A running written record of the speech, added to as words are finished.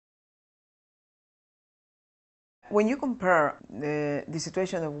When you compare the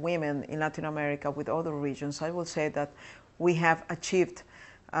situation of women in Latin America with other regions, I will say that we have achieved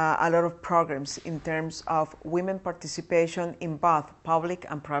a lot of programs in terms of women participation in both public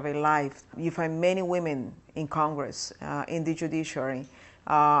and private life. You find many women in Congress, in the judiciary,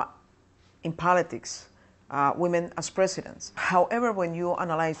 in politics, women as presidents. However, when you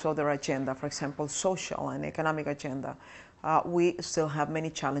analyze other agenda, for example, social and economic agenda, we still have many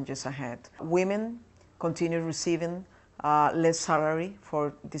challenges ahead. Women continue receiving less salary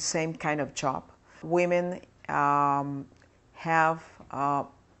for the same kind of job. Women have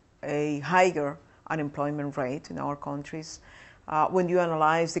a higher unemployment rate in our countries. When you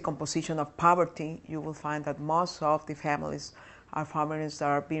analyze the composition of poverty, you will find that most of the families are families that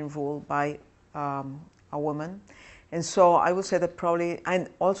are being ruled by a woman. And so I would say that probably, and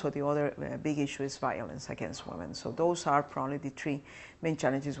also the other big issue is violence against women. So those are probably the three main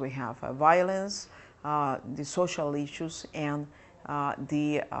challenges we have: violence, the social issues, and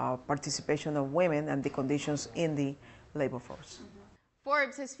the participation of women and the conditions in the labor force.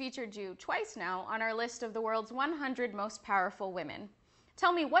 Forbes has featured you twice now on our list of the world's 100 most powerful women.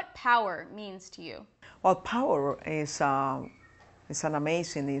 Tell me what power means to you. Well, power is an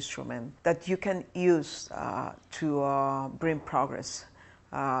amazing instrument that you can use to bring progress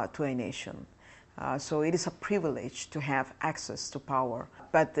to a nation. So it is a privilege to have access to power,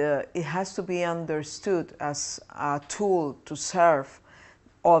 but it has to be understood as a tool to serve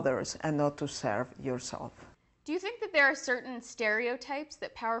others and not to serve yourself. Do you think that there are certain stereotypes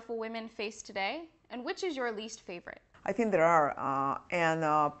that powerful women face today? And which is your least favorite? I think there are, and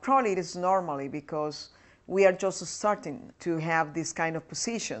probably it is normally because we are just starting to have these kind of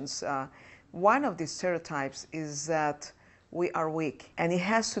positions. One of the stereotypes is that we are weak, and it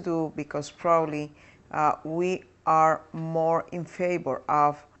has to do because probably we are more in favor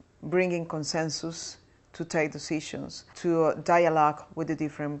of bringing consensus to take decisions, to dialogue with the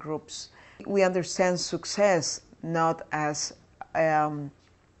different groups. We understand success not as the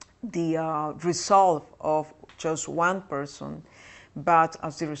result of just one person, but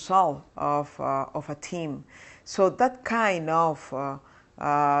as the result of a team. So that kind of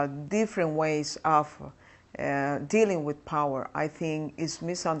different ways of dealing with power, I think, is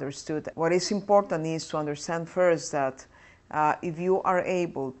misunderstood. What is important is to understand first that if you are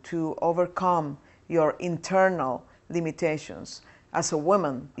able to overcome your internal limitations, as a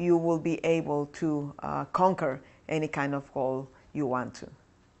woman, you will be able to conquer any kind of goal you want to.